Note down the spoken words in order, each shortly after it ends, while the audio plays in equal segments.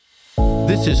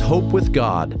This is Hope with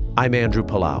God. I'm Andrew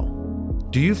Palau.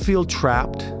 Do you feel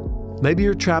trapped? Maybe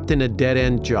you're trapped in a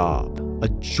dead-end job, a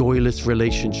joyless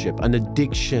relationship, an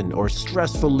addiction, or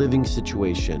stressful living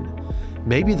situation.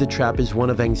 Maybe the trap is one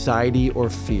of anxiety or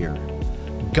fear.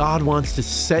 God wants to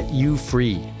set you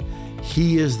free.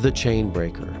 He is the chain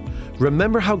breaker.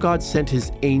 Remember how God sent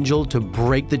his angel to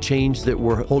break the chains that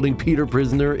were holding Peter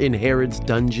prisoner in Herod's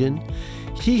dungeon?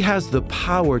 He has the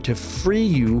power to free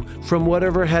you from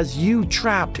whatever has you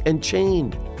trapped and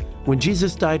chained. When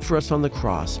Jesus died for us on the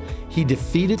cross, he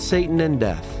defeated Satan and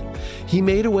death. He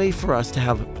made a way for us to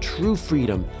have true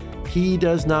freedom. He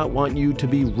does not want you to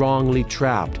be wrongly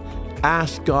trapped.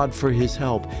 Ask God for his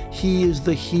help. He is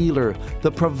the healer,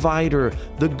 the provider,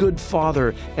 the good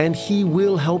father, and he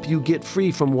will help you get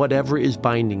free from whatever is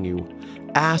binding you.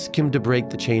 Ask him to break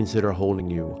the chains that are holding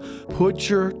you. Put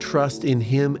your trust in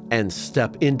him and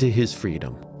step into his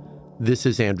freedom. This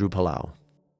is Andrew Palau.